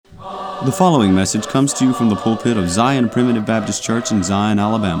The following message comes to you from the pulpit of Zion Primitive Baptist Church in Zion,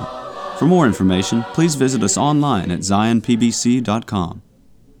 Alabama. For more information, please visit us online at zionpbc.com.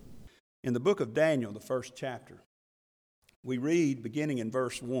 In the book of Daniel, the first chapter, we read, beginning in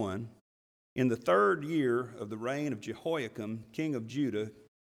verse 1, "In the 3rd year of the reign of Jehoiakim, king of Judah,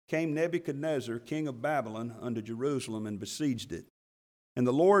 came Nebuchadnezzar, king of Babylon, unto Jerusalem, and besieged it. And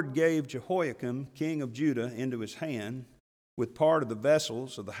the Lord gave Jehoiakim, king of Judah, into his hand, with part of the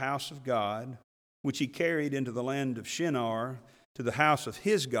vessels of the house of God, which he carried into the land of Shinar, to the house of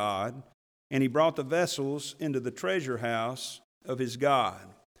his God, and he brought the vessels into the treasure house of his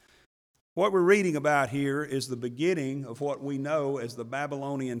God." What we're reading about here is the beginning of what we know as the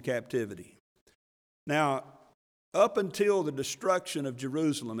Babylonian captivity. Now, up until the destruction of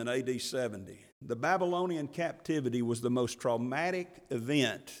Jerusalem in AD 70, the Babylonian captivity was the most traumatic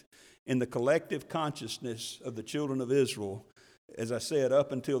event in the collective consciousness of the children of Israel, as I said,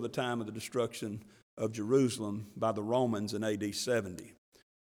 up until the time of the destruction of Jerusalem by the Romans in AD 70.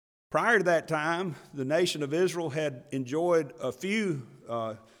 Prior to that time, the nation of Israel had enjoyed a few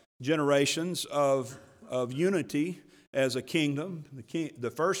generations of unity as a kingdom.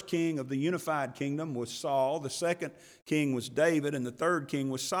 The first king of the unified kingdom was Saul, the second king was David, and the third king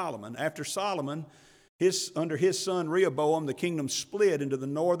was Solomon. After Solomon, under his son Rehoboam, the kingdom split into the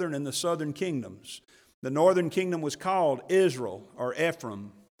northern and the southern kingdoms. The northern kingdom was called Israel or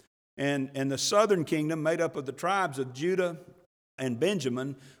Ephraim, and the southern kingdom, made up of the tribes of Judah and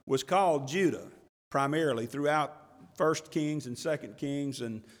Benjamin, was called Judah, primarily throughout 1 Kings and 2 Kings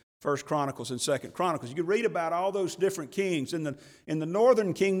and 1 Chronicles and 2 Chronicles. You can read about all those different kings. In the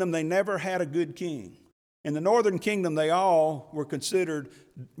northern kingdom, they never had a good king. In the northern kingdom, they all were considered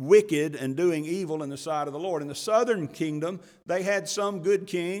wicked and doing evil in the sight of the Lord. In the southern kingdom, they had some good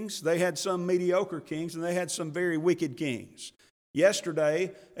kings, they had some mediocre kings, and they had some very wicked kings.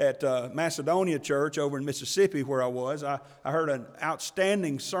 Yesterday at Macedonia Church over in Mississippi, where I was, I heard an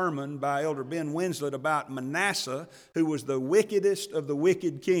outstanding sermon by Elder Ben Winslet about Manasseh, who was the wickedest of the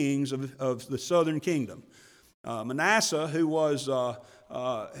wicked kings of the southern kingdom. Manasseh, who was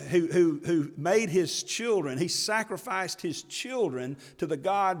who made his children, he sacrificed his children to the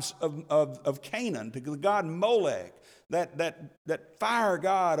gods of Canaan, to the god Molech, that fire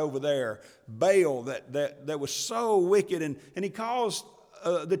god over there, Baal, that was so wicked, and he caused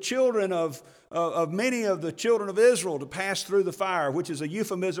the children of many of the children of Israel to pass through the fire, which is a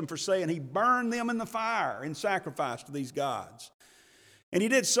euphemism for saying he burned them in the fire in sacrifice to these gods. And he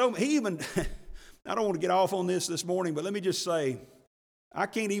did so, he even, I don't want to get off on this morning, but let me just say, I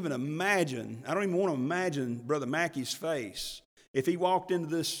can't even imagine, I don't even want to imagine Brother Mackey's face if he walked into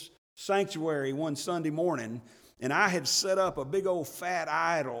this sanctuary one Sunday morning and I had set up a big old fat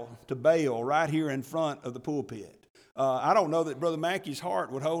idol to Baal right here in front of the pulpit. I don't know that Brother Mackey's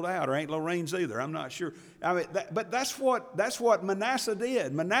heart would hold out, or Aunt Lorraine's either. I'm not sure. I mean, but that's what Manasseh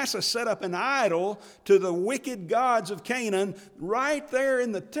did. Manasseh set up an idol to the wicked gods of Canaan right there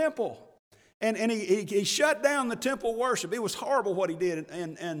in the temple. And he shut down the temple worship. It was horrible what he did.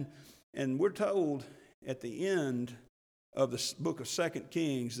 And we're told at the end of the book of 2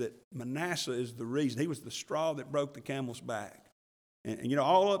 Kings that Manasseh is the reason. He was the straw that broke the camel's back. And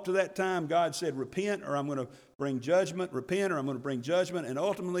all up to that time, God said, repent or I'm going to bring judgment. Repent or I'm going to bring judgment. And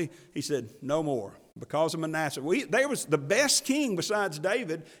ultimately, he said, no more because of Manasseh. There was the best king besides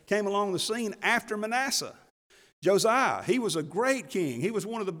David came along the scene after Manasseh. Josiah, he was a great king. He was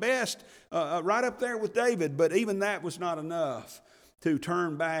one of the best, right up there with David, but even that was not enough to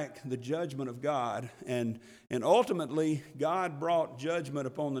turn back the judgment of God. And ultimately, God brought judgment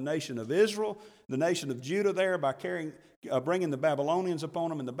upon the nation of Israel, the nation of Judah there by bringing the Babylonians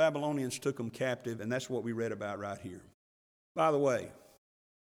upon them, and the Babylonians took them captive, and that's what we read about right here. By the way,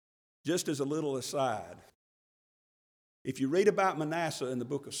 just as a little aside, if you read about Manasseh in the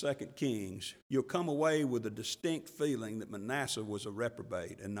book of 2 Kings, you'll come away with a distinct feeling that Manasseh was a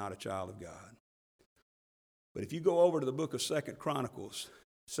reprobate and not a child of God. But if you go over to the book of 2 Chronicles,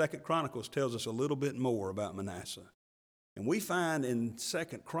 2 Chronicles tells us a little bit more about Manasseh. And we find in 2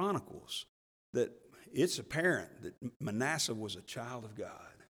 Chronicles that it's apparent that Manasseh was a child of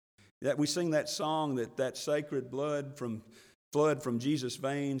God. That we sing that song that sacred blood from Jesus'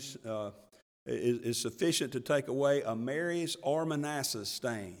 veins is sufficient to take away a Mary's or Manasseh's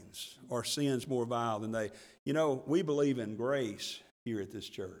stains or sins more vile than they. We believe in grace here at this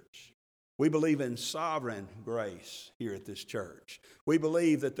church. We believe in sovereign grace here at this church. We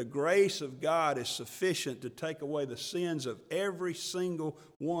believe that the grace of God is sufficient to take away the sins of every single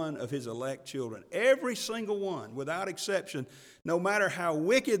one of his elect children. Every single one, without exception, no matter how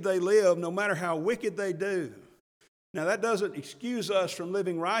wicked they live, no matter how wicked they do. Now, that doesn't excuse us from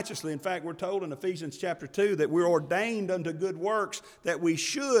living righteously. In fact, we're told in Ephesians chapter 2 that we're ordained unto good works, that we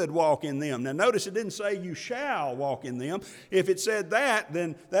should walk in them. Now, notice it didn't say you shall walk in them. If it said that,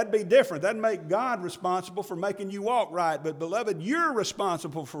 then that'd be different. That'd make God responsible for making you walk right. But, beloved, you're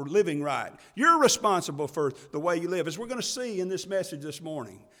responsible for living right. You're responsible for the way you live. As we're going to see in this message this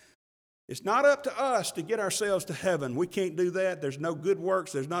morning, it's not up to us to get ourselves to heaven. We can't do that. There's no good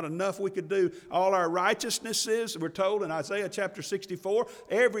works. There's not enough we could do. All our righteousnesses, we're told in Isaiah chapter 64,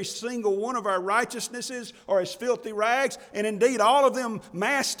 every single one of our righteousnesses are as filthy rags, and indeed all of them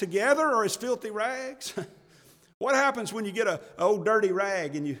massed together are as filthy rags. What happens when you get an old dirty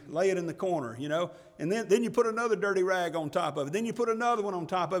rag and you lay it in the corner, and then you put another dirty rag on top of it. Then you put another one on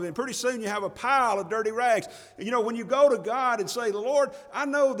top of it. And pretty soon you have a pile of dirty rags. When you go to God and say, Lord, I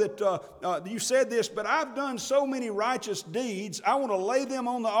know that you said this, but I've done so many righteous deeds. I want to lay them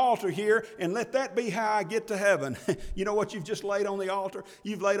on the altar here and let that be how I get to heaven. You know what you've just laid on the altar?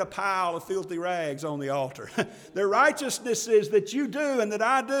 You've laid a pile of filthy rags on the altar. The righteousnesses that you do and that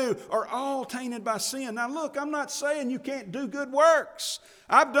I do are all tainted by sin. Now look, I'm not saying you can't do good works.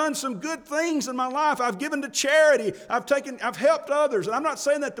 I've done some good things in my life. I've given to charity. I've helped others. And I'm not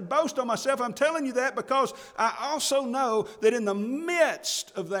saying that to boast on myself. I'm telling you that because I also know that in the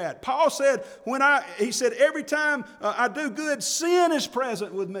midst of that, Paul said, he said, every time I do good, sin is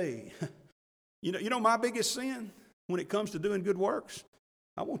present with me. You know my biggest sin when it comes to doing good works?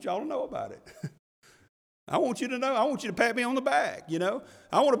 I want y'all to know about it. I want you to know. I want you to pat me on the back,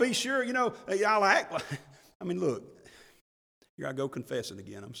 I want to be sure, I'll act like, look. Here I go confessing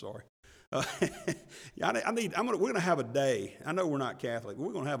again. I'm sorry. We're going to have a day. I know we're not Catholic, but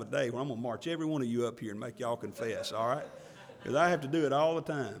we're going to have a day where I'm going to march every one of you up here and make y'all confess, all right? Because I have to do it all the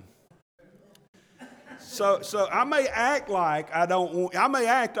time. So I may act like I may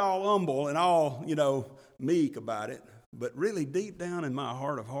act all humble and all, meek about it, but really deep down in my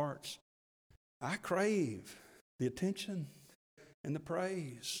heart of hearts, I crave the attention and the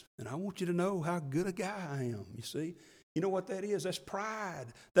praise. And I want you to know how good a guy I am, you see? You know what that is? That's pride.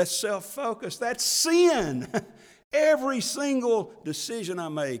 That's self-focus. That's sin. Every single decision I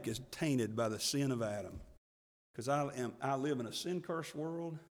make is tainted by the sin of Adam. Because I live in a sin-cursed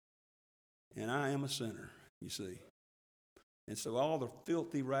world, and I am a sinner, you see. And so all the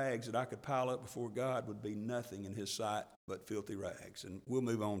filthy rags that I could pile up before God would be nothing in his sight but filthy rags. And we'll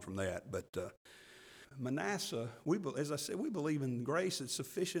move on from that. But Manasseh, as I said, we believe in grace that's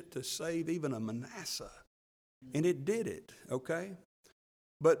sufficient to save even a Manasseh. And it did it, okay?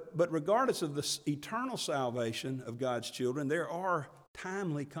 But regardless of the eternal salvation of God's children, there are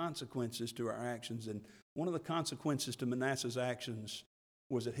timely consequences to our actions. And one of the consequences to Manasseh's actions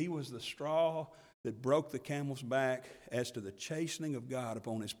was that he was the straw that broke the camel's back as to the chastening of God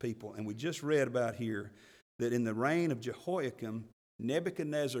upon his people. And we just read about here that in the reign of Jehoiakim,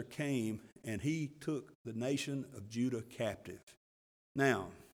 Nebuchadnezzar came and he took the nation of Judah captive. Now,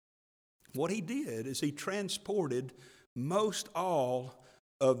 what he did is he transported most all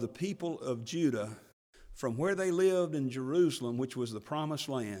of the people of Judah from where they lived in Jerusalem, which was the promised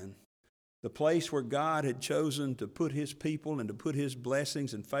land, the place where God had chosen to put his people and to put his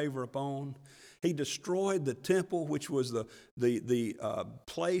blessings and favor upon. He destroyed the temple, which was the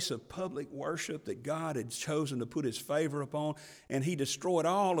place of public worship that God had chosen to put his favor upon. And he destroyed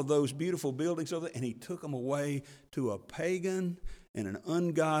all of those beautiful buildings over there, and he took them away to a pagan and an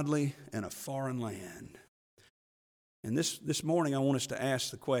ungodly and a foreign land. And this morning I want us to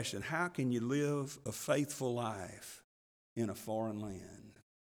ask the question, how can you live a faithful life in a foreign land?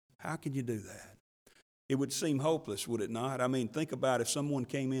 How can you do that? It would seem hopeless, would it not? Think about if someone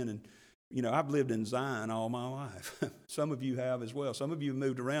came in and, I've lived in Zion all my life. Some of you have as well. Some of you have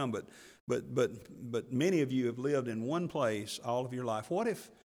moved around, but many of you have lived in one place all of your life. What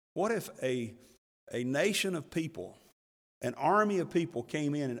if a nation of people, an army of people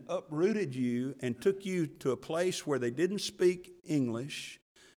came in and uprooted you and took you to a place where they didn't speak English,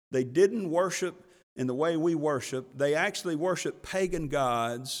 they didn't worship in the way we worship, they actually worship pagan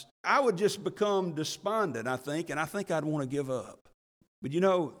gods? I would just become despondent, I think, and I think I'd want to give up. But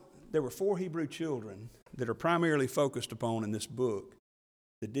there were 4 Hebrew children that are primarily focused upon in this book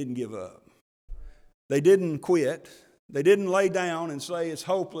that didn't give up. They didn't quit. They didn't lay down and say it's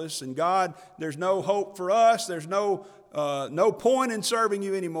hopeless and God, there's no hope for us. There's no point in serving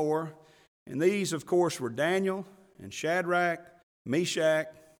you anymore. And these, of course, were Daniel and Shadrach, Meshach,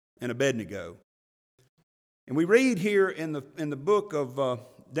 and Abednego. And we read here in the book of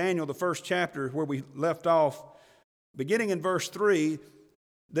Daniel, the first chapter where we left off, beginning in verse 3,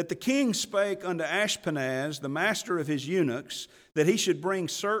 that the king spake unto Ashpenaz, the master of his eunuchs, that he should bring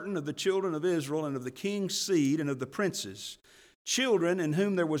certain of the children of Israel and of the king's seed and of the princes, children in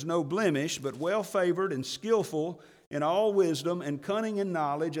whom there was no blemish, but well favored and skillful in all wisdom and cunning in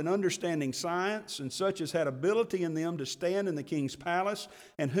knowledge and understanding science, and such as had ability in them to stand in the king's palace,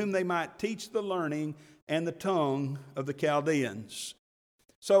 and whom they might teach the learning and the tongue of the Chaldeans.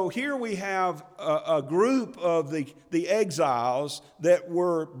 So here we have a group of the exiles that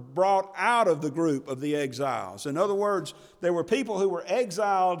were brought out of the group of the exiles. In other words, there were people who were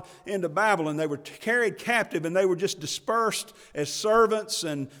exiled into Babylon. They were carried captive, and they were just dispersed as servants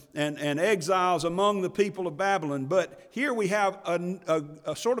and exiles among the people of Babylon. But here we have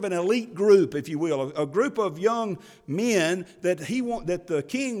a sort of an elite group, if you will, a group of young men that the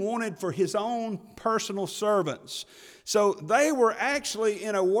king wanted for his own personal servants. So they were actually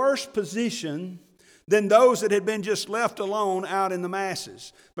in a worse position than those that had been just left alone out in the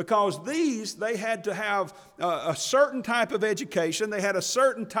masses. Because they had to have a certain type of education. They had a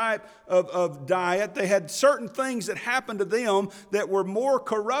certain type of diet. They had certain things that happened to them that were more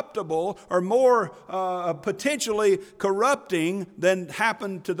corruptible or more potentially corrupting than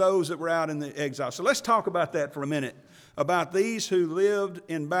happened to those that were out in the exile. So let's talk about that for a minute, about these who lived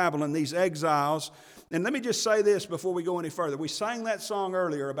in Babylon, these exiles. And let me just say this before we go any further. We sang that song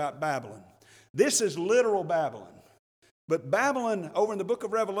earlier about Babylon. This is literal Babylon. But Babylon, over in the book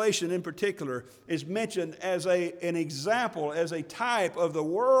of Revelation in particular, is mentioned as an example, as a type of the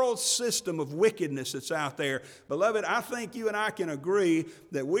world system of wickedness that's out there. Beloved, I think you and I can agree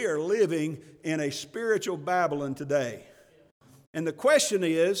that we are living in a spiritual Babylon today. And the question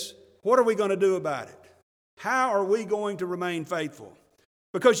is, what are we going to do about it? How are we going to remain faithful?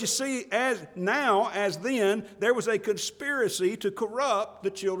 Because you see, as then, there was a conspiracy to corrupt the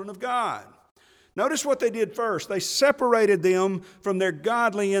children of God. Notice what they did first. They separated them from their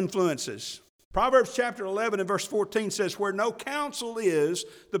godly influences. Proverbs chapter 11 and verse 14 says, where no counsel is,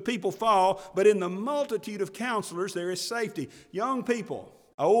 the people fall, but in the multitude of counselors there is safety. Young people,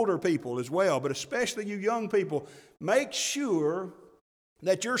 older people as well, but especially you young people, make sure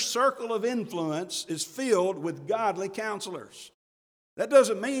that your circle of influence is filled with godly counselors. That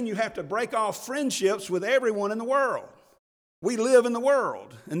doesn't mean you have to break off friendships with everyone in the world. We live in the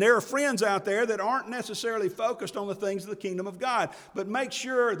world, and there are friends out there that aren't necessarily focused on the things of the kingdom of God. But make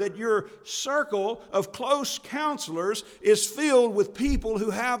sure that your circle of close counselors is filled with people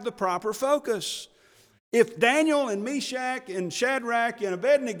who have the proper focus. If Daniel and Meshach and Shadrach and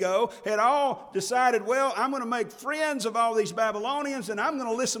Abednego had all decided, well, I'm going to make friends of all these Babylonians and I'm going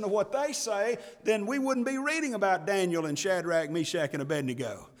to listen to what they say, then we wouldn't be reading about Daniel and Shadrach, Meshach, and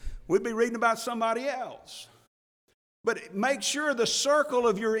Abednego. We'd be reading about somebody else. But make sure the circle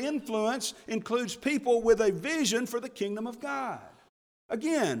of your influence includes people with a vision for the kingdom of God.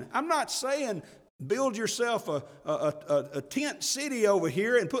 Again, I'm not saying build yourself a tent city over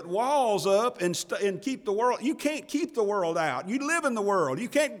here and put walls up and keep the world. You can't keep the world out. You live in the world.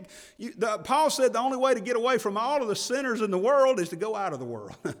 Paul said the only way to get away from all of the sinners in the world is to go out of the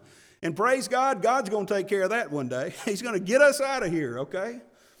world. And praise God, God's going to take care of that one day. He's going to get us out of here, okay?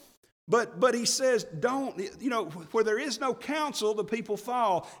 But he says, where there is no counsel, the people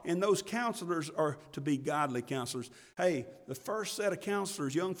fall. And those counselors are to be godly counselors. Hey, the first set of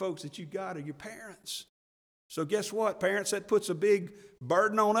counselors, young folks, that you got are your parents. So guess what, parents? That puts a big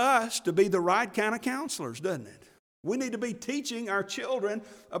burden on us to be the right kind of counselors, doesn't it? We need to be teaching our children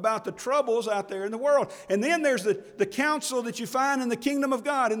about the troubles out there in the world. And then there's the counsel that you find in the kingdom of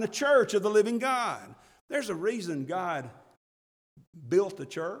God, in the church of the living God. There's a reason God built the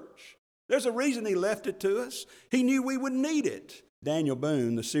church. There's a reason he left it to us. He knew we would need it. Daniel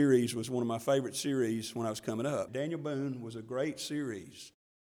Boone, the series, was one of my favorite series when I was coming up. Daniel Boone was a great series.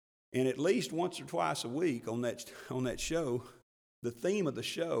 And at least once or twice a week on that show, the theme of the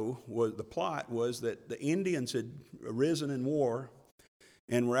show the plot was that the Indians had arisen in war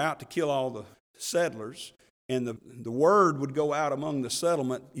and were out to kill all the settlers. And the word would go out among the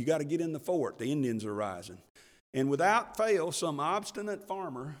settlement, you got to get in the fort, the Indians are rising. And without fail, some obstinate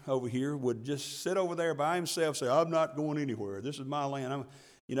farmer over here would just sit over there by himself, say, I'm not going anywhere. This is my land.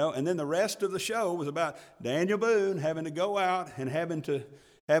 And then the rest of the show was about Daniel Boone having to go out and having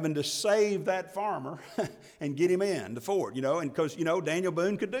to save that farmer and get him in the fort, and because, Daniel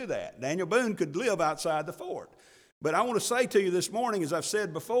Boone could do that. Daniel Boone could live outside the fort. But I want to say to you this morning, as I've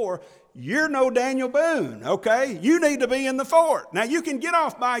said before, you're no Daniel Boone, okay? You need to be in the fort. Now, you can get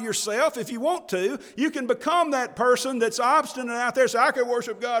off by yourself if you want to. You can become that person that's obstinate out there, say, I can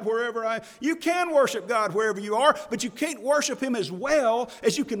worship God wherever I am. You can worship God wherever you are, but you can't worship Him as well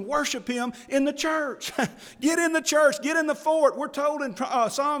as you can worship Him in the church. Get in the church. Get in the fort. We're told in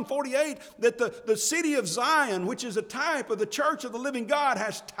Psalm 48 that the city of Zion, which is a type of the church of the living God,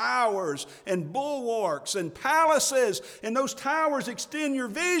 has towers and bulwarks and palaces, and those towers extend your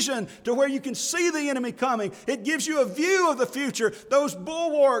vision to where you can see the enemy coming. It gives you a view of the future. Those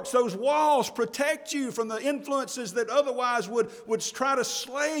bulwarks, those walls protect you from the influences that otherwise would try to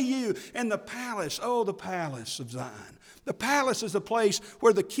slay you. And the palace, oh, the palace of Zion. The palace is a place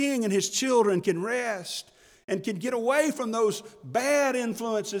where the king and his children can rest and can get away from those bad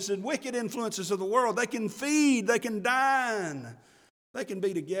influences and wicked influences of the world. They can feed, they can dine, they can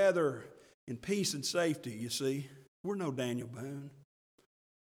be together in peace and safety, you see. We're no Daniel Boone.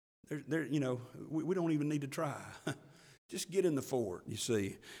 We don't even need to try. Just get in the fort, you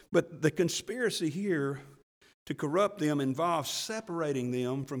see. But the conspiracy here to corrupt them involves separating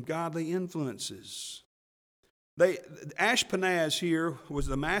them from godly influences. Ashpenaz here was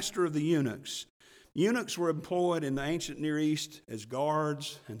the master of the eunuchs. Eunuchs were employed in the ancient Near East as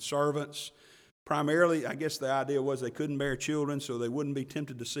guards and servants. Primarily, I guess the idea was they couldn't bear children, so they wouldn't be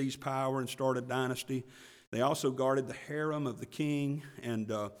tempted to seize power and start a dynasty. They also guarded the harem of the king and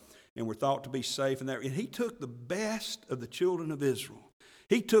were thought to be safe in there. And he took the best of the children of Israel.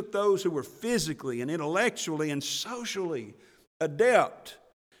 He took those who were physically and intellectually and socially adept,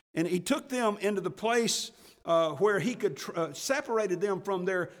 and he took them into the place where he could separated them from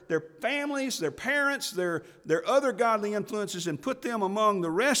their families, their parents, their other godly influences, and put them among the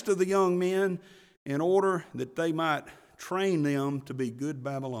rest of the young men in order that they might train them to be good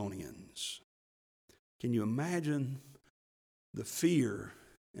Babylonians. Can you imagine the fear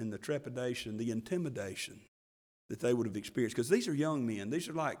and the trepidation, the intimidation that they would have experienced? Because these are young men. These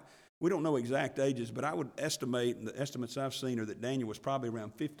are like, we don't know exact ages, but I would estimate, and the estimates I've seen are that Daniel was probably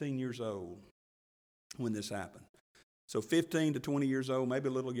around 15 years old when this happened. So 15 to 20 years old, maybe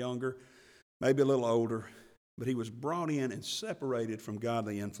a little younger, maybe a little older, but he was brought in and separated from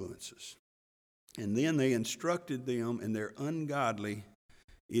godly influences. And then they instructed them in their ungodly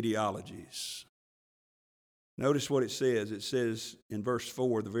ideologies. Notice what it says. It says in verse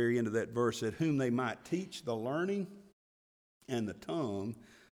 4, the very end of that verse, that whom they might teach the learning and the tongue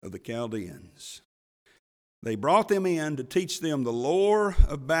of the Chaldeans. They brought them in to teach them the lore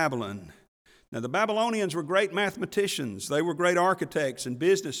of Babylon. Now, the Babylonians were great mathematicians. They were great architects and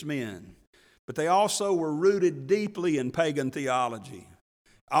businessmen. But they also were rooted deeply in pagan theology.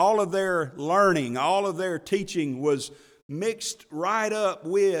 All of their learning, all of their teaching was mixed right up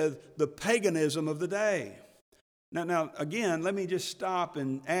with the paganism of the day. Now, again, let me just stop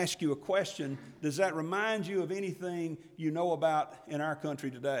and ask you a question. Does that remind you of anything you know about in our country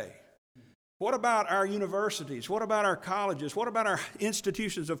today? What about our universities? What about our colleges? What about our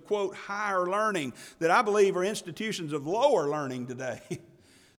institutions of, quote, higher learning that I believe are institutions of lower learning today?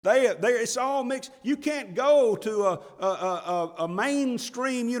 It's all mixed. You can't go to a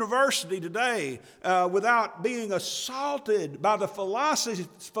mainstream university today without being assaulted by the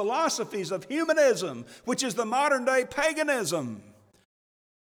philosophies of humanism, which is the modern day paganism.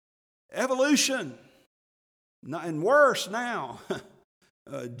 Evolution, and worse now,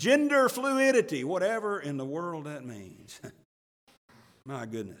 gender fluidity, whatever in the world that means. My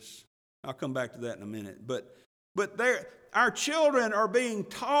goodness. I'll come back to that in a minute. But our children are being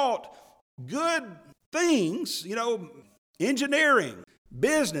taught good things, engineering,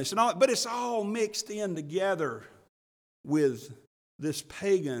 business, and all, but it's all mixed in together with this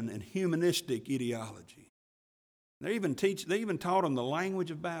pagan and humanistic ideology. They even taught them the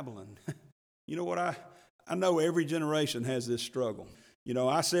language of Babylon. You know what? I know every generation has this struggle.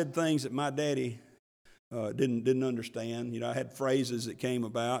 I said things that my daddy didn't understand. I had phrases that came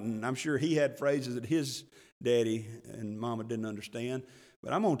about, and I'm sure he had phrases that his daddy and mama didn't understand.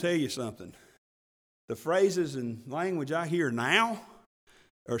 But I'm going to tell you something. The phrases and language I hear now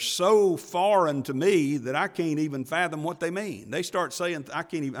are so foreign to me that I can't even fathom what they mean. They start saying, I'm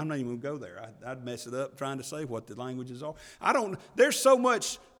not even going to go there. I'd mess it up trying to say what the languages are. There's so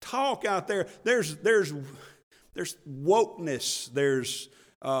much talk out there. There's wokeness.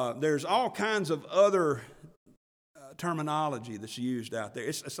 There's all kinds of other terminology that's used out there.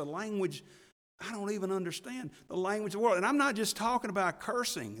 It's a language I don't even understand, the language of the world. And I'm not just talking about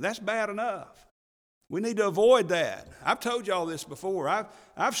cursing. That's bad enough. We need to avoid that. I've told y'all this before.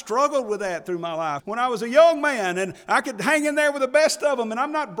 I've struggled with that through my life. When I was a young man, and I could hang in there with the best of them, and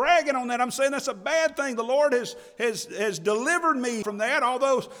I'm not bragging on that. I'm saying that's a bad thing. The Lord has delivered me from that.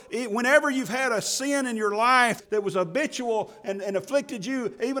 Although whenever you've had a sin in your life that was habitual and afflicted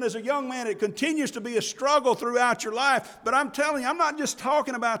you, even as a young man, it continues to be a struggle throughout your life. But I'm telling you, I'm not just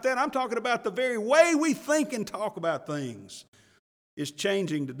talking about that. I'm talking about the very way we think and talk about things is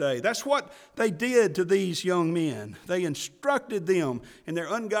changing today. That's what they did to these young men. They instructed them in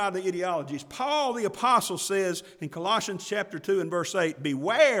their ungodly ideologies. Paul the apostle says in Colossians chapter 2 and verse 8,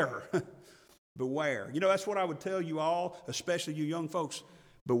 beware. Beware. You know, that's what I would tell you all, especially you young folks.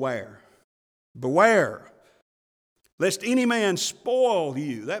 Beware. Beware. Lest any man spoil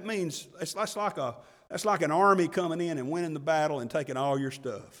you. That means that's like an army coming in and winning the battle and taking all your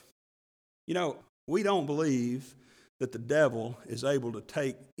stuff. You know, we don't believe that the devil is able to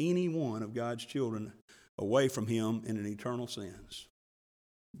take any one of God's children away from him in an eternal sense.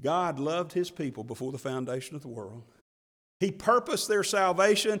 God loved his people before the foundation of the world. He purposed their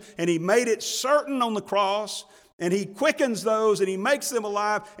salvation, and he made it certain on the cross, and he quickens those, and he makes them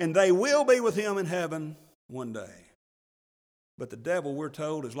alive, and they will be with him in heaven one day. But the devil, we're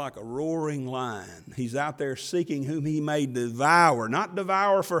told, is like a roaring lion. He's out there seeking whom he may devour. Not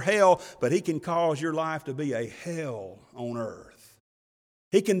devour for hell, but he can cause your life to be a hell on earth.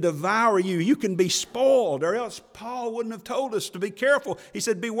 He can devour you. You can be spoiled, or else Paul wouldn't have told us to be careful. He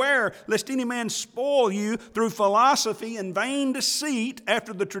said, beware, lest any man spoil you through philosophy and vain deceit,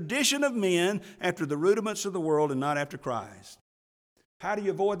 after the tradition of men, after the rudiments of the world, and not after Christ. How do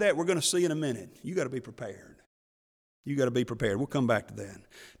you avoid that? We're going to see in a minute. You got to be prepared. You got to be prepared. We'll come back to that.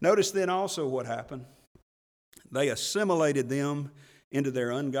 Notice then also what happened. They assimilated them into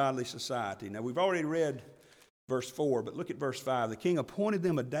their ungodly society. Now we've already read verse 4, but look at verse 5. The king appointed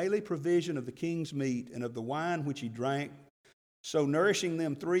them a daily provision of the king's meat and of the wine which he drank, so nourishing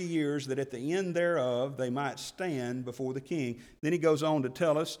them 3 years, that at the end thereof they might stand before the king. Then he goes on to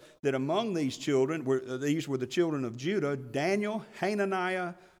tell us that among these children, these were the children of Judah, Daniel,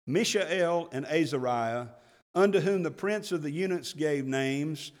 Hananiah, Mishael, and Azariah, unto whom the prince of the eunuchs gave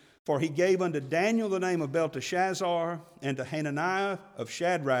names. For he gave unto Daniel the name of Belteshazzar, and to Hananiah of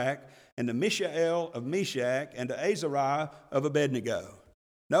Shadrach, and to Mishael of Meshach, and to Azariah of Abednego.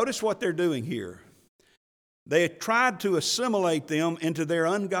 Notice what they're doing here. They had tried to assimilate them into their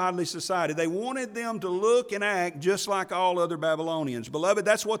ungodly society. They wanted them to look and act just like all other Babylonians. Beloved,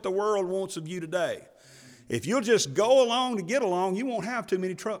 that's what the world wants of you today. If you'll just go along to get along, you won't have too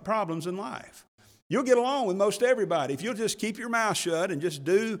many problems in life. You'll get along with most everybody. If you'll just keep your mouth shut and just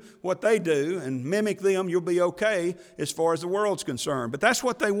do what they do and mimic them, you'll be okay as far as the world's concerned. But that's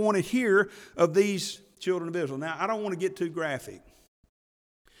what they wanted here of these children of Israel. Now, I don't want to get too graphic,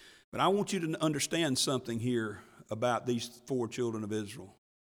 but I want you to understand something here about these 4 children of Israel.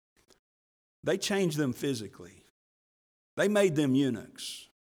 They changed them physically. They made them eunuchs.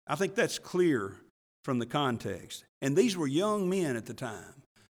 I think that's clear from the context. And these were young men at the time.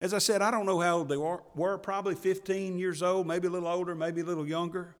 As I said, I don't know how old they were, probably 15 years old, maybe a little older, maybe a little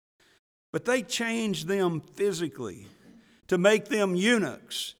younger. But they changed them physically to make them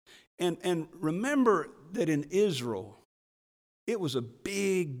eunuchs. And remember that in Israel, it was a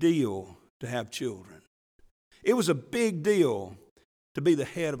big deal to have children. It was a big deal to be the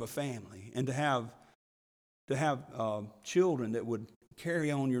head of a family and to have children that would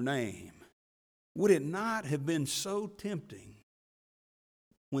carry on your name. Would it not have been so tempting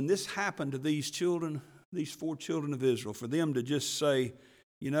when this happened to these children, these 4 children of Israel, for them to just say,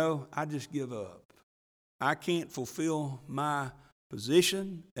 you know, I just give up. I can't fulfill my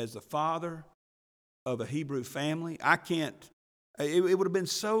position as the father of a Hebrew family. I can't. It would have been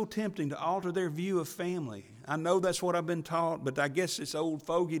so tempting to alter their view of family. I know that's what I've been taught, but I guess it's old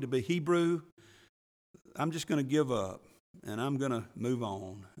fogey to be Hebrew. I'm just going to give up, and I'm going to move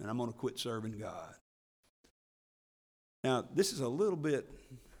on, and I'm going to quit serving God. Now, this is a little bit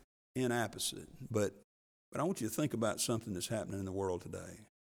inapposite, but I want you to think about something that's happening in the world today.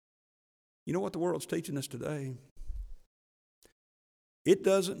 You know what the world's teaching us today? It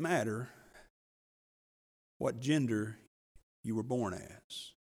doesn't matter what gender you were born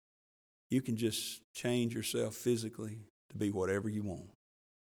as. You can just change yourself physically to be whatever you want.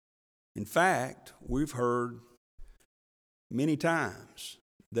 In fact, we've heard many times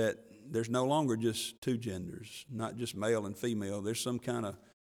that there's no longer just 2 genders, not just male and female. There's some kind of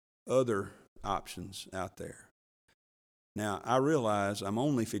other options out there. Now, I realize I'm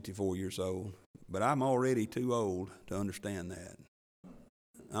only 54 years old, but I'm already too old to understand that.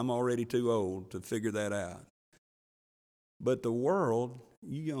 I'm already too old to figure that out. But the world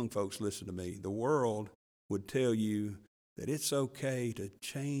you young folks, listen to me. The world would tell you that it's okay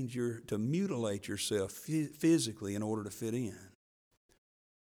to mutilate yourself physically in order to fit in.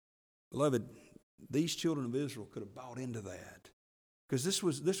 Beloved, these children of Israel could have bought into that, because this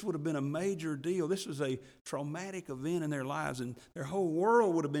would have been a major deal. This was a traumatic event in their lives, and their whole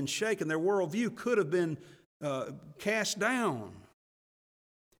world would have been shaken. Their worldview could have been cast down.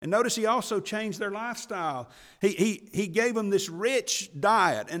 And notice he also changed their lifestyle. He gave them this rich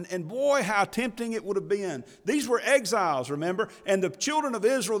diet. And boy, how tempting it would have been. These were exiles, remember? And the children of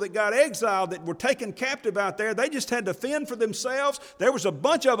Israel that got exiled, that were taken captive out there, they just had to fend for themselves. There was a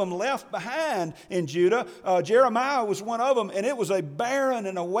bunch of them left behind in Judah. Jeremiah was one of them, and it was a barren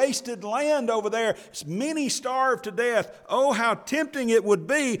and a wasted land over there. Many starved to death. Oh, how tempting it would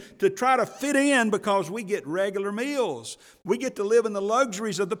be to try to fit in, because we get regular meals. We get to live in the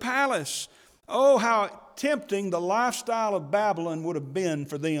luxuries of the palace. Oh, how tempting the lifestyle of Babylon would have been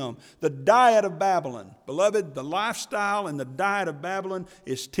for them. The diet of Babylon. Beloved, the lifestyle and the diet of Babylon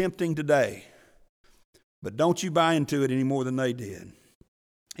is tempting today. But don't you buy into it any more than they did.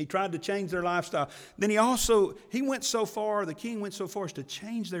 He tried to change their lifestyle. Then he went so far, the king went so far as to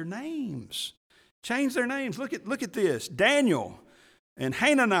change their names. Change their names. Look at this. Daniel and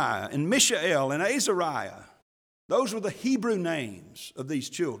Hananiah and Mishael and Azariah. Those were the Hebrew names of these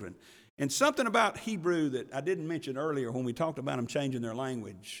children. And something about Hebrew that I didn't mention earlier when we talked about them changing their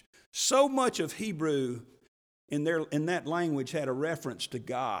language. So much of Hebrew in that language had a reference to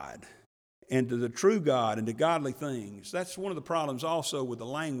God and to the true God and to godly things. That's one of the problems also with the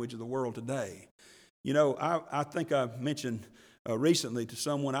language of the world today. You know, I think I mentioned recently to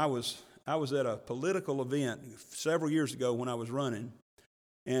someone, I was at a political event several years ago when I was running.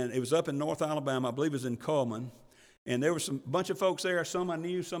 And it was up in North Alabama. I believe it was in Cullman. And there was a bunch of folks there, some I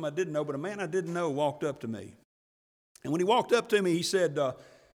knew, some I didn't know, but a man I didn't know walked up to me. And when he walked up to me, he said,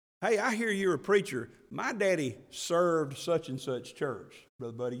 hey, I hear you're a preacher. My daddy served such and such church.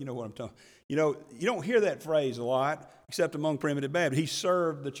 Brother Buddy, you know what I'm talking about. You know, you don't hear that phrase a lot, except among Primitive Baptists. He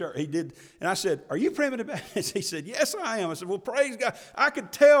served the church. He did. And I said, are you Primitive Baptist? He said, yes, I am. I said, well, praise God. I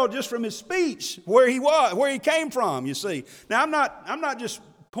could tell just from his speech where he came from, you see. Now, I'm not just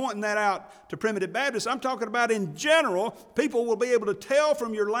pointing that out to Primitive Baptists. I'm talking about in general. People will be able to tell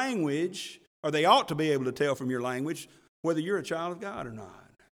from your language, or they ought to be able to tell from your language, whether you're a child of God or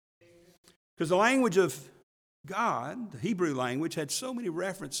not. Because the language of God, the Hebrew language, had so many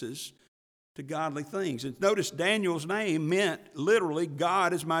references to godly things. And notice Daniel's name meant literally,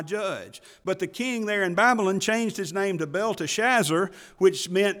 God is my judge. But the king there in Babylon changed his name to Belteshazzar, which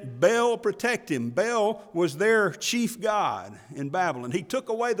meant Bel protect him. Bel was their chief god in Babylon. He took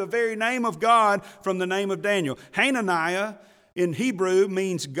away the very name of God from the name of Daniel. Hananiah in Hebrew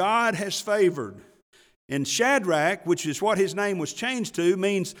means God has favored. And Shadrach, which is what his name was changed to,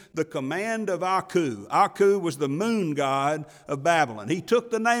 means the command of Aku. Aku was the moon god of Babylon. He took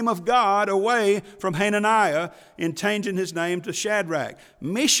the name of God away from Hananiah in changing his name to Shadrach.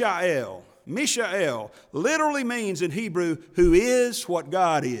 Mishael literally means in Hebrew, who is what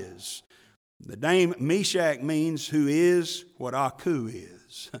God is. The name Meshach means who is what Aku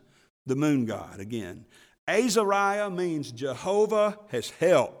is, the moon god again. Azariah means Jehovah has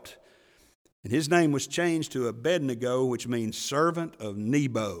helped. And his name was changed to Abednego, which means servant of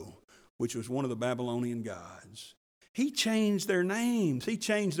Nebo, which was one of the Babylonian gods. He changed their names. He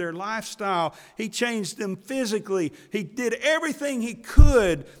changed their lifestyle. He changed them physically. He did everything he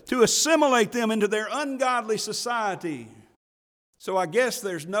could to assimilate them into their ungodly society. So I guess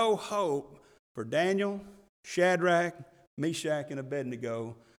there's no hope for Daniel, Shadrach, Meshach, and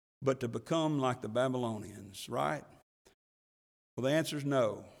Abednego but to become like the Babylonians, right? Well, the answer is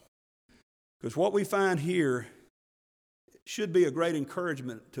no. Because what we find here should be a great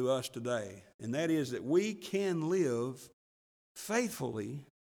encouragement to us today, and that is that we can live faithfully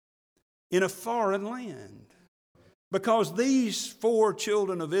in a foreign land. Because these 4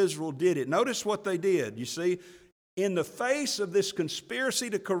 children of Israel did it. Notice what they did. You see, in the face of this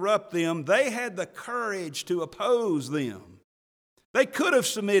conspiracy to corrupt them, they had the courage to oppose them. They could have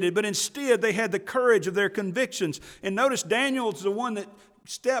submitted, but instead they had the courage of their convictions. And notice Daniel's the one that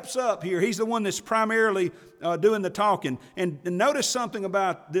steps up here. He's the one that's primarily doing the talking. And notice something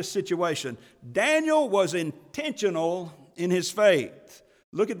about this situation. Daniel was intentional in his faith.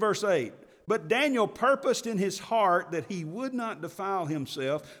 Look at verse 8. But Daniel purposed in his heart that he would not defile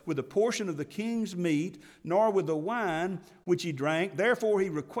himself with a portion of the king's meat, nor with the wine which he drank. Therefore he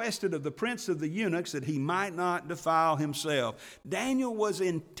requested of the prince of the eunuchs that he might not defile himself. Daniel was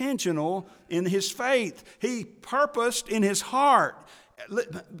intentional in his faith. He purposed in his heart.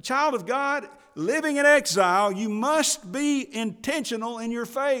 child of God, living in exile, you must be intentional in your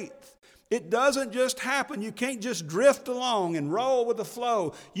faith. It doesn't just happen. You can't just drift along and roll with the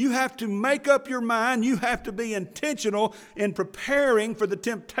flow. You have to make up your mind. You have to be intentional in preparing for the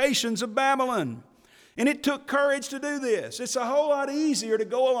temptations of Babylon. And it took courage to do this. It's a whole lot easier to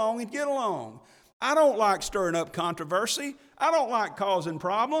go along and get along. I don't like stirring up controversy. I don't like causing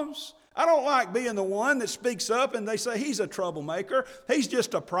problems. I don't like being the one that speaks up and they say he's a troublemaker. He's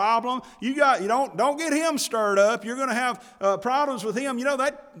just a problem. You don't get him stirred up. You're going to have problems with him. You know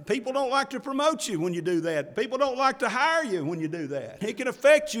that people don't like to promote you when you do that. People don't like to hire you when you do that. It can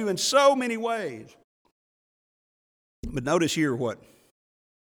affect you in so many ways. But notice here what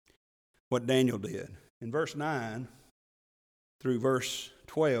Daniel did. In verse 9 through verse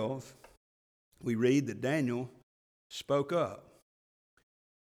 12, we read that Daniel spoke up.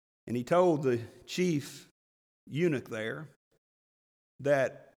 And he told the chief eunuch there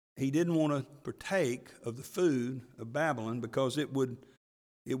that he didn't want to partake of the food of Babylon because it would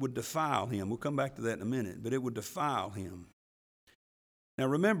defile him. We'll come back to that in a minute, but it would defile him. Now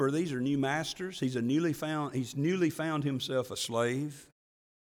remember, these are new masters. He's newly found himself a slave.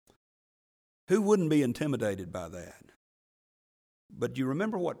 Who wouldn't be intimidated by that? But you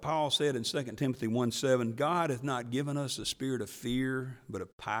remember what Paul said in 2 Timothy 1:7, God hath not given us a spirit of fear, but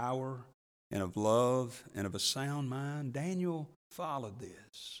of power and of love and of a sound mind. Daniel followed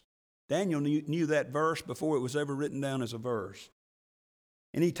this. Daniel knew that verse before it was ever written down as a verse.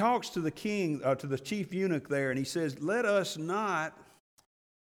 And he talks to the king, to the chief eunuch there, and he says, let us not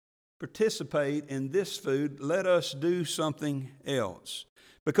participate in this food. Let us do something else.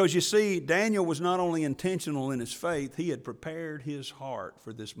 Because you see, Daniel was not only intentional in his faith, he had prepared his heart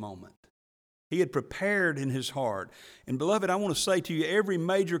for this moment. He had prepared in his heart. And beloved, I want to say to you, every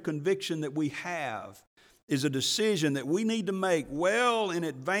major conviction that we have is a decision that we need to make well in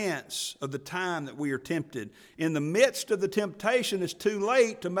advance of the time that we are tempted. In the midst of the temptation, it's too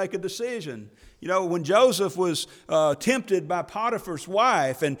late to make a decision. You know, when Joseph was tempted by Potiphar's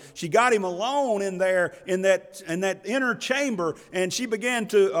wife, and she got him alone in there in that inner chamber, and she began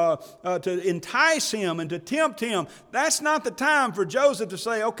to entice him and to tempt him. That's not the time for Joseph to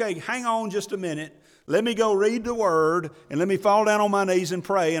say, "Okay, hang on just a minute. Let me go read the Word, and let me fall down on my knees and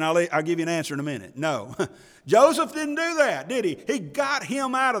pray, and I'll give you an answer in a minute." No. Joseph didn't do that, did he? He got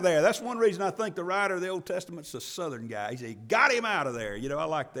him out of there. That's one reason I think the writer of the Old Testament's a Southern guy. He said, he got him out of there. You know, I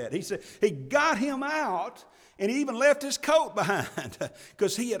like that. He said, he got him out, and he even left his coat behind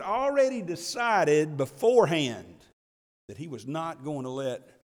because he had already decided beforehand that he was not going to let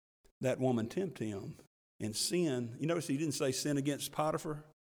that woman tempt him and sin. You notice he didn't say sin against Potiphar.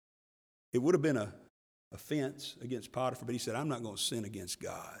 It would have been an offense against Potiphar, but he said, I'm not going to sin against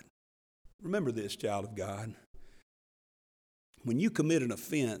God. Remember this, child of God. When you commit an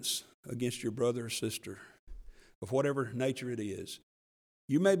offense against your brother or sister, of whatever nature it is,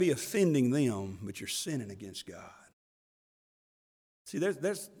 you may be offending them, but you're sinning against God. See,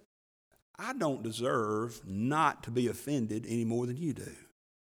 I don't deserve not to be offended any more than you do.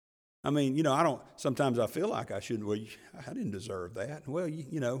 I mean, you know, sometimes I feel like I shouldn't. Well, I didn't deserve that. Well,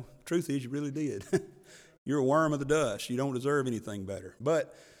 you know, truth is you really did. You're a worm of the dust. You don't deserve anything better.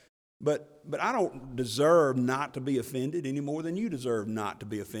 But I don't deserve not to be offended any more than you deserve not to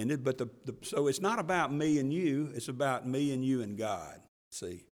be offended. But so it's not about me and you. It's about me and you and God.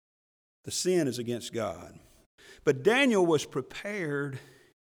 See, the sin is against God. But Daniel was prepared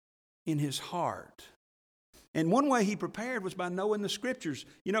in his heart. And one way he prepared was by knowing the Scriptures.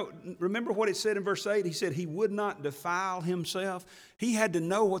 You know, remember what it said in verse 8? He said he would not defile himself. He had to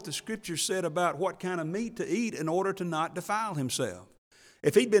know what the Scriptures said about what kind of meat to eat in order to not defile himself.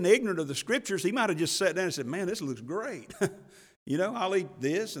 If he'd been ignorant of the Scriptures, he might have just sat down and said, man, this looks great. You know, I'll eat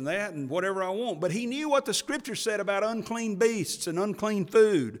this and that and whatever I want. But he knew what the Scriptures said about unclean beasts and unclean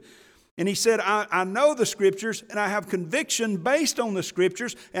food. And he said, I know the Scriptures, and I have conviction based on the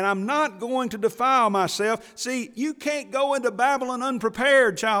Scriptures, and I'm not going to defile myself. See, you can't go into Babylon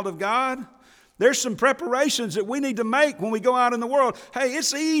unprepared, child of God. There's some preparations that we need to make when we go out in the world. Hey,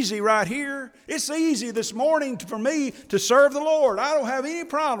 it's easy right here. It's easy this morning for me to serve the Lord. I don't have any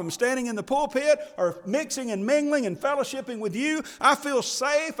problem standing in the pulpit or mixing and mingling and fellowshipping with you. I feel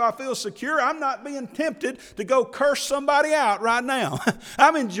safe. I feel secure. I'm not being tempted to go curse somebody out right now.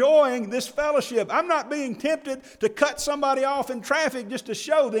 I'm enjoying this fellowship. I'm not being tempted to cut somebody off in traffic just to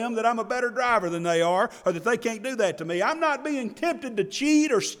show them that I'm a better driver than they are or that they can't do that to me. I'm not being tempted to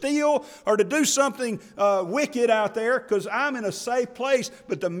cheat or steal or to do something wicked out there because I'm in a safe place.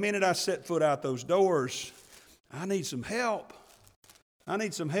 But the minute I set foot out those doors, I need some help. I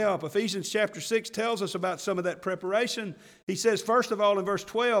need some help. Ephesians chapter 6 tells us about some of that preparation. He says, first of all, in verse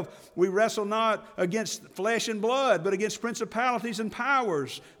 12, we wrestle not against flesh and blood, but against principalities and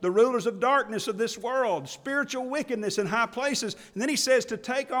powers, the rulers of darkness of this world, spiritual wickedness in high places. And then he says to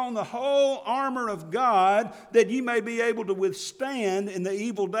take on the whole armor of God, that you may be able to withstand in the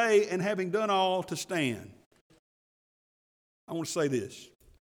evil day, and having done all, to stand. I want to say this.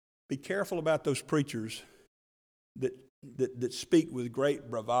 Be careful about those preachers that speak with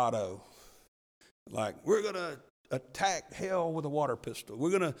great bravado, like we're going to attack hell with a water pistol. We're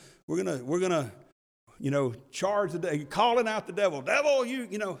gonna, charge the devil, calling out the devil. Devil,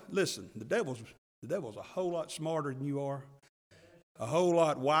 listen. The devil's a whole lot smarter than you are, a whole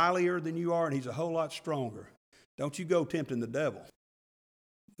lot wilier than you are, and he's a whole lot stronger. Don't you go tempting the devil.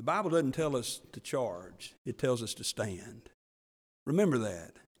 The Bible doesn't tell us to charge; it tells us to stand. Remember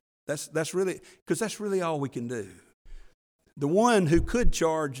that. That's really all we can do. The one who could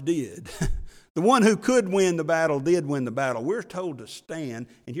charge did. The one who could win the battle did win the battle. We're told to stand,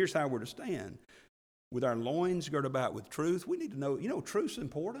 and here's how we're to stand. With our loins girt about with truth. We need to know, truth's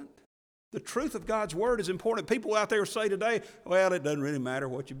important. The truth of God's Word is important. People out there say today, well, it doesn't really matter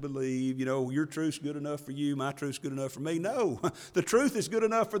what you believe. your truth's good enough for you, my truth's good enough for me. No, the truth is good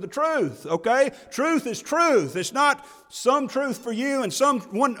enough for the truth, okay? Truth is truth. It's not some truth for you and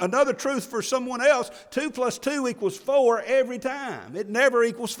another truth for someone else. 2 + 2 = 4 every time. It never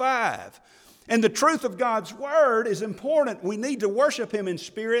equals 5. And the truth of God's Word is important. We need to worship Him in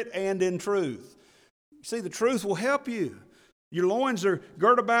spirit and in truth. See, the truth will help you. Your loins are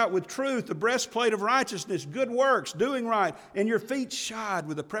girt about with truth, the breastplate of righteousness, good works, doing right, and your feet shod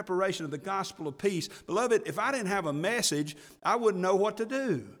with the preparation of the gospel of peace. Beloved, if I didn't have a message, I wouldn't know what to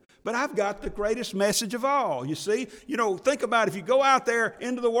do. But I've got the greatest message of all, you see. Think about if you go out there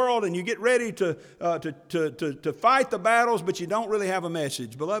into the world and you get ready to fight the battles, but you don't really have a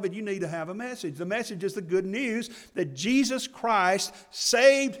message. Beloved, you need to have a message. The message is the good news that Jesus Christ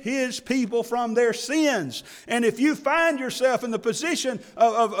saved His people from their sins. And if you find yourself in the position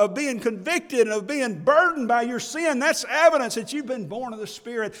of being convicted and of being burdened by your sin, that's evidence that you've been born of the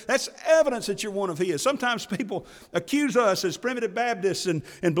Spirit. That's evidence that you're one of His. Sometimes people accuse us as primitive Baptists and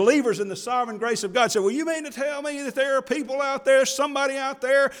believers in the sovereign grace of God. Say, well, you mean to tell me that there are people out there, somebody out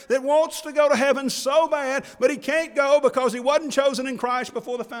there that wants to go to heaven so bad, but he can't go because he wasn't chosen in Christ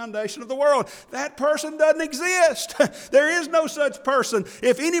before the foundation of the world? That person doesn't exist. There is no such person.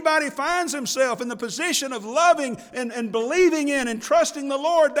 If anybody finds himself in the position of loving and believing in and trusting the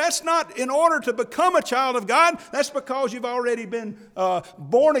Lord, that's not in order to become a child of God. That's because you've already been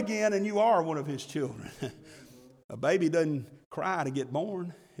born again and you are one of His children. A baby doesn't cry to get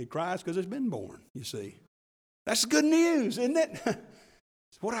born. It cries because it's been born, you see. That's good news, isn't it?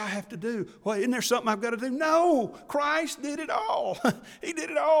 What do I have to do? Well, isn't there something I've got to do? No, Christ did it all. He did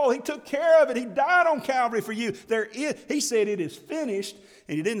it all. He took care of it. He died on Calvary for you. He said it is finished,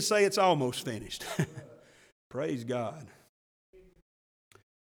 and He didn't say it's almost finished. Praise God.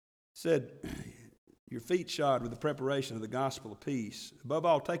 Said, your feet shod with the preparation of the gospel of peace. Above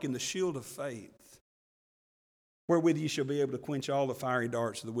all, taking the shield of faith, wherewith you shall be able to quench all the fiery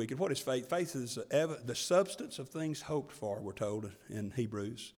darts of the wicked. What is faith? Faith is the substance of things hoped for, we're told in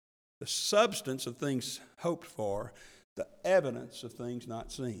Hebrews. The substance of things hoped for, the evidence of things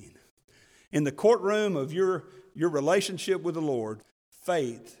not seen. In the courtroom of your relationship with the Lord,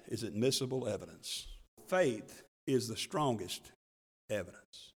 faith is admissible evidence. Faith is the strongest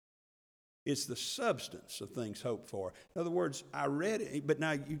evidence. It's the substance of things hoped for. In other words, I read it, but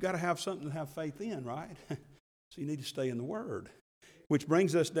now you've got to have something to have faith in, right? So you need to stay in the Word. Which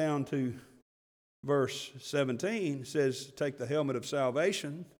brings us down to verse 17. It says, take the helmet of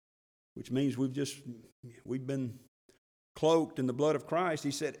salvation, which means we've been cloaked in the blood of Christ.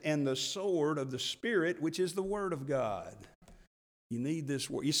 He said, and the sword of the Spirit, which is the Word of God. You need this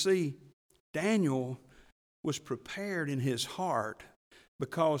word. You see, Daniel was prepared in his heart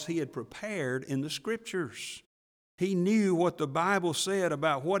because he had prepared in the Scriptures. He knew what the Bible said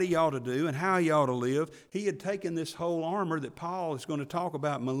about what he ought to do and how he ought to live. He had taken this whole armor that Paul is going to talk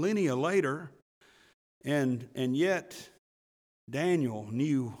about millennia later, and yet Daniel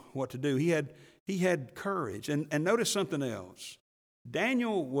knew what to do. He had courage. And notice something else.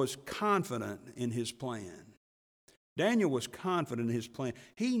 Daniel was confident in his plan. Daniel was confident in his plan.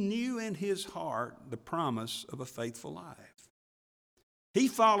 He knew in his heart the promise of a faithful life. He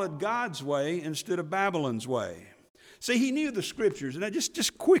followed God's way instead of Babylon's way. See, he knew the Scriptures. And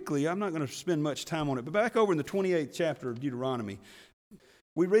just quickly, I'm not going to spend much time on it, but back over in the 28th chapter of Deuteronomy,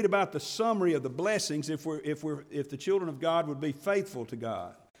 we read about the summary of the blessings if the children of God would be faithful to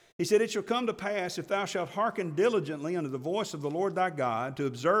God. He said, "It shall come to pass, if thou shalt hearken diligently unto the voice of the Lord thy God, to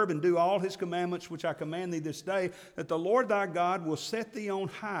observe and do all his commandments which I command thee this day, that the Lord thy God will set thee on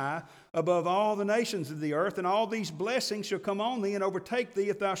high above all the nations of the earth, and all these blessings shall come on thee and overtake thee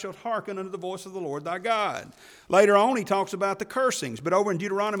if thou shalt hearken unto the voice of the Lord thy God." Later on, he talks about the cursings. But over in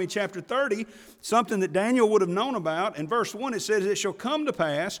Deuteronomy chapter 30, something that Daniel would have known about, in verse 1 it says, "It shall come to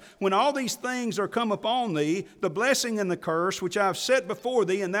pass, when all these things are come upon thee, the blessing and the curse which I have set before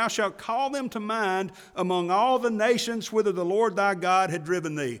thee, and thou shalt call them to mind among all the nations whither the Lord thy God had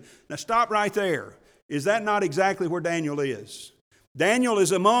driven thee." Now stop right there. Is that not exactly where Daniel is? Daniel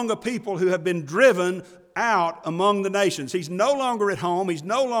is among a people who have been driven out among the nations. He's no longer at home. He's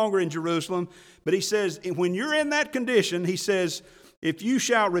no longer in Jerusalem. But he says, when you're in that condition, he says, "If you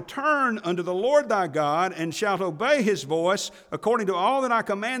shall return unto the Lord thy God, and shalt obey his voice, according to all that I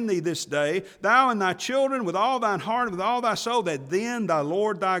command thee this day, thou and thy children with all thine heart and with all thy soul, that then thy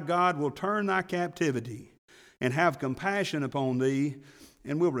Lord thy God will turn thy captivity, and have compassion upon thee,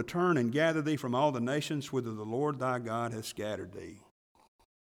 and will return and gather thee from all the nations whither the Lord thy God hath scattered thee."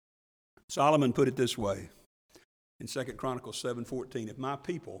 Solomon put it this way in 2 Chronicles 7:14, "If my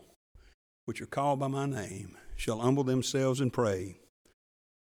people, which are called by my name, shall humble themselves and pray,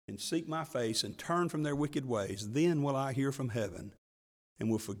 and seek my face, and turn from their wicked ways, then will I hear from heaven, and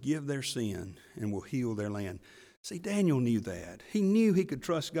will forgive their sin, and will heal their land." See, Daniel knew that. He knew he could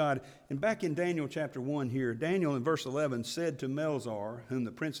trust God. And back in Daniel chapter 1 here, Daniel in verse 11 said to Melzar, whom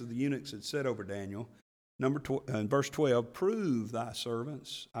the prince of the eunuchs had set over Daniel, verse 12, "Prove thy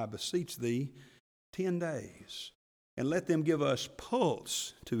servants, I beseech thee, 10 days, and let them give us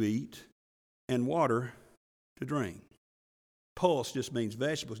pulse to eat and water to drink." Pulse just means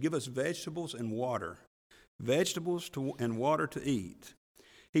vegetables. Give us vegetables and water. And water to eat.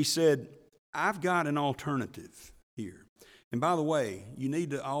 He said, I've got an alternative here. And by the way, you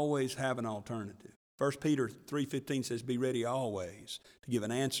need to always have an alternative. 1 Peter 3:15 says, "Be ready always to give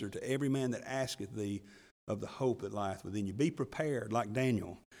an answer to every man that asketh thee of the hope that lieth within you." Be prepared like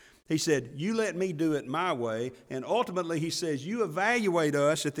Daniel. He said, "You let me do it my way." And ultimately, he says, "You evaluate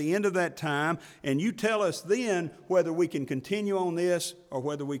us at the end of that time, and you tell us then whether we can continue on this or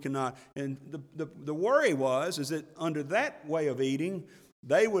whether we cannot." And the worry is that under that way of eating,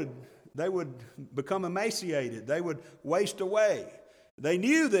 they would become emaciated. They would waste away. They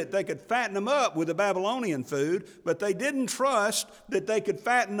knew that they could fatten them up with the Babylonian food, but they didn't trust that they could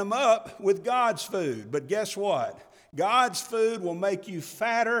fatten them up with God's food. But guess what? God's food will make you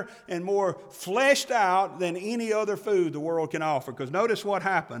fatter and more fleshed out than any other food the world can offer. Because notice what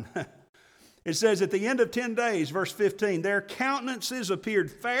happened. It says at the end of 10 days, verse 15, "Their countenances appeared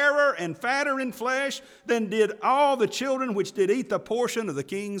fairer and fatter in flesh than did all the children which did eat the portion of the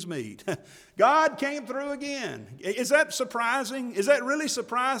king's meat." God came through again. Is that surprising? Is that really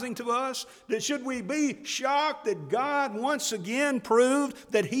surprising to us? Should we be shocked that God once again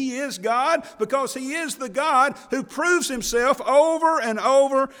proved that He is God? Because He is the God who proves Himself over and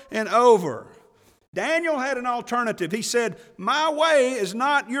over and over. Daniel had an alternative. He said, "My way is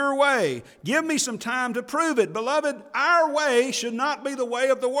not your way. Give me some time to prove it." Beloved, our way should not be the way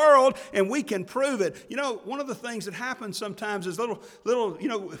of the world, and we can prove it. You know, one of the things that happens sometimes is little,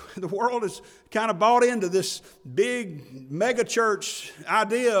 the world is kind of bought into this big mega church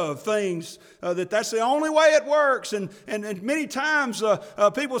idea of things, that's the only way it works. And many times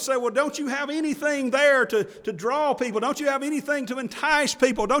people say, "Well, don't you have anything there to draw people? Don't you have anything to entice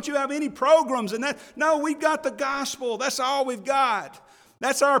people? Don't you have any programs?" And that, no, we've got the gospel. That's all we've got.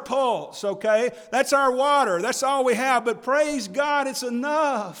 That's our pulse, okay? That's our water. That's all we have. But praise God, it's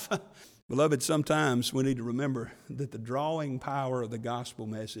enough. Beloved, sometimes we need to remember that the drawing power of the gospel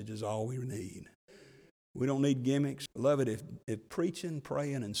message is all we need. We don't need gimmicks. Beloved, if preaching,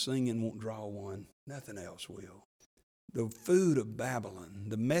 praying, and singing won't draw one, nothing else will. The food of Babylon,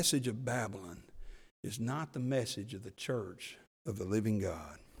 the message of Babylon, is not the message of the church of the living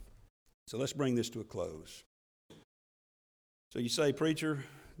God. So let's bring this to a close. So you say, "Preacher,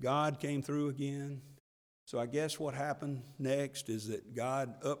 God came through again." So I guess what happened next is that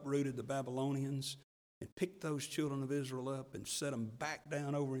God uprooted the Babylonians and picked those children of Israel up and set them back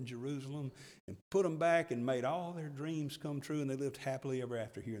down over in Jerusalem and put them back and made all their dreams come true, and they lived happily ever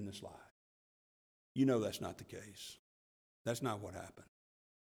after here in this life. You know that's not the case. That's not what happened.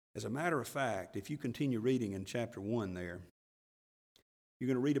 As a matter of fact, if you continue reading in chapter 1 there, you're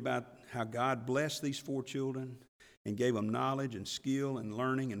going to read about how God blessed these 4 children and gave them knowledge and skill and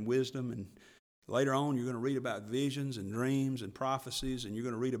learning and wisdom. And later on, you're going to read about visions and dreams and prophecies, and you're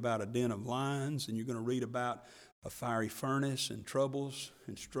going to read about a den of lions, and you're going to read about a fiery furnace and troubles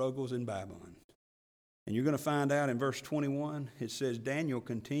and struggles in Babylon. And you're going to find out in verse 21, it says, Daniel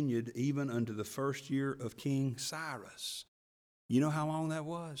continued even unto the first year of King Cyrus. You know how long that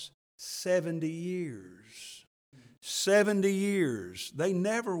was? 70 years. 70 years. They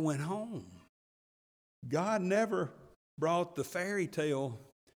never went home. God never brought the fairy tale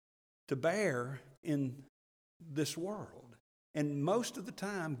to bear in this world. And most of the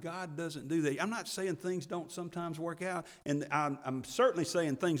time, God doesn't do that. I'm not saying things don't sometimes work out, and I'm certainly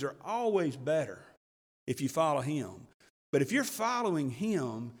saying things are always better if you follow Him. But if you're following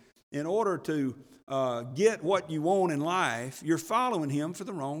Him in order to get what you want in life, you're following Him for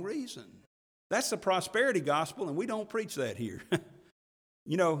the wrong reason. That's the prosperity gospel, and we don't preach that here.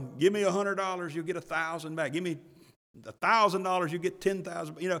 You know, give me $100, you'll get 1,000 back. Give me $1,000, you get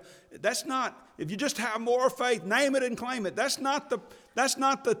 10,000. You know, that's not. If you just have more faith, name it and claim it. That's not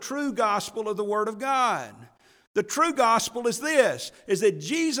the true gospel of the Word of God. The true gospel is this: is that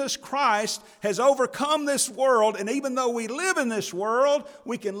Jesus Christ has overcome this world, and even though we live in this world,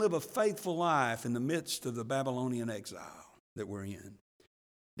 we can live a faithful life in the midst of the Babylonian exile that we're in.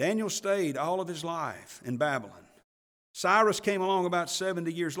 Daniel stayed all of his life in Babylon. Cyrus came along about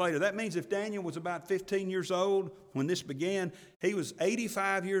 70 years later. That means if Daniel was about 15 years old when this began, he was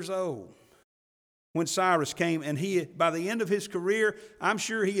 85 years old when Cyrus came. And by the end of his career, I'm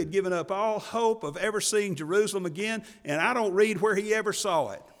sure he had given up all hope of ever seeing Jerusalem again. And I don't read where he ever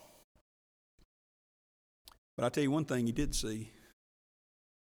saw it. But I'll tell you one thing he did see.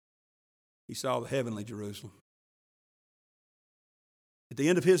 He saw the heavenly Jerusalem. At the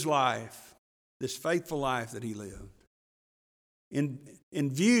end of his life, this faithful life that he lived, in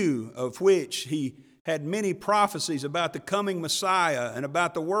view of which he had many prophecies about the coming Messiah and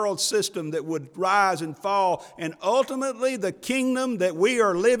about the world system that would rise and fall, and ultimately the kingdom that we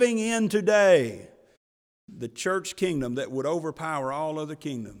are living in today, the church kingdom that would overpower all other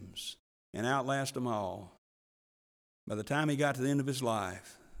kingdoms and outlast them all. By the time he got to the end of his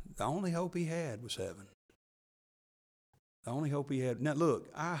life, the only hope he had was heaven. The only hope he had. Now look,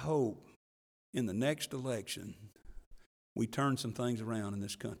 I hope in the next election we turn some things around in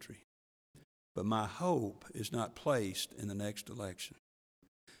this country. But my hope is not placed in the next election.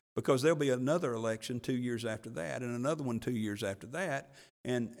 Because there'll be another election 2 years after that, and another one 2 years after that,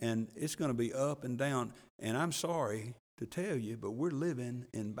 and it's going to be up and down. And I'm sorry to tell you, but we're living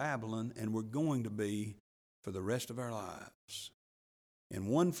in Babylon, and we're going to be for the rest of our lives. In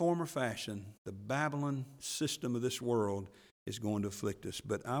one form or fashion, the Babylon system of this world is going to afflict us.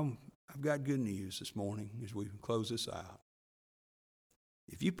 But I've got good news this morning as we close this out.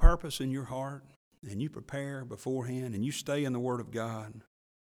 If you purpose in your heart and you prepare beforehand and you stay in the Word of God,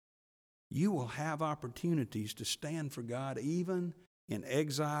 you will have opportunities to stand for God even in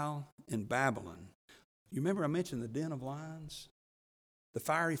exile in Babylon. You remember I mentioned the den of lions, the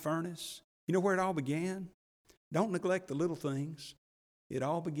fiery furnace? You know where it all began? Don't neglect the little things. It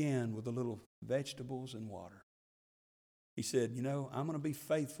all began with the little vegetables and water. He said, you know, I'm going to be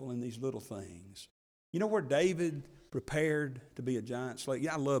faithful in these little things. You know where David prepared to be a giant slayer?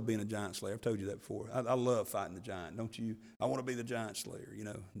 Yeah, I love being a giant slayer. I've told you that before. I love fighting the giant, don't you? I want to be the giant slayer, you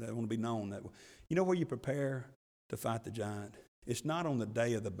know. I want to be known that way. You know where you prepare to fight the giant? It's not on the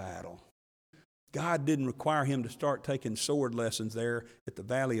day of the battle. God didn't require him to start taking sword lessons there at the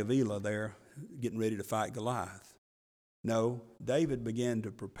Valley of Elah there, getting ready to fight Goliath. No, David began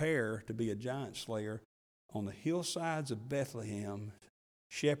to prepare to be a giant slayer on the hillsides of Bethlehem,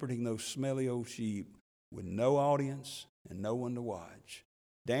 shepherding those smelly old sheep with no audience and no one to watch.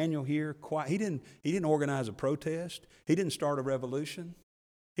 Daniel here, he didn't organize a protest. He didn't start a revolution.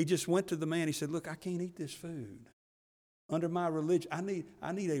 He just went to the man. He said, look, I can't eat this food. Under my religion,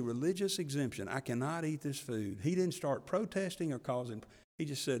 I need a religious exemption. I cannot eat this food. He didn't start protesting or causing. He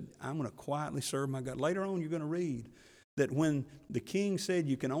just said, I'm going to quietly serve my God. Later on, you're going to read that when the king said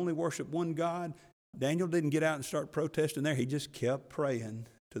you can only worship one God, Daniel didn't get out and start protesting there. He just kept praying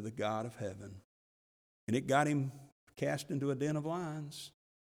to the God of heaven. And it got him cast into a den of lions.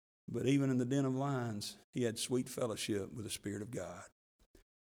 But even in the den of lions, he had sweet fellowship with the Spirit of God.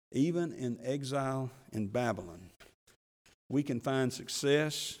 Even in exile in Babylon, we can find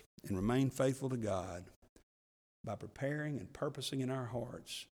success and remain faithful to God by preparing and purposing in our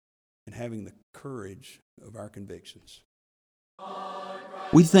hearts and having the courage of our convictions.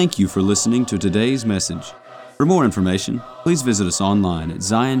 We thank you for listening to today's message. For more information, please visit us online at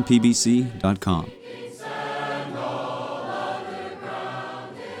zionpbc.com.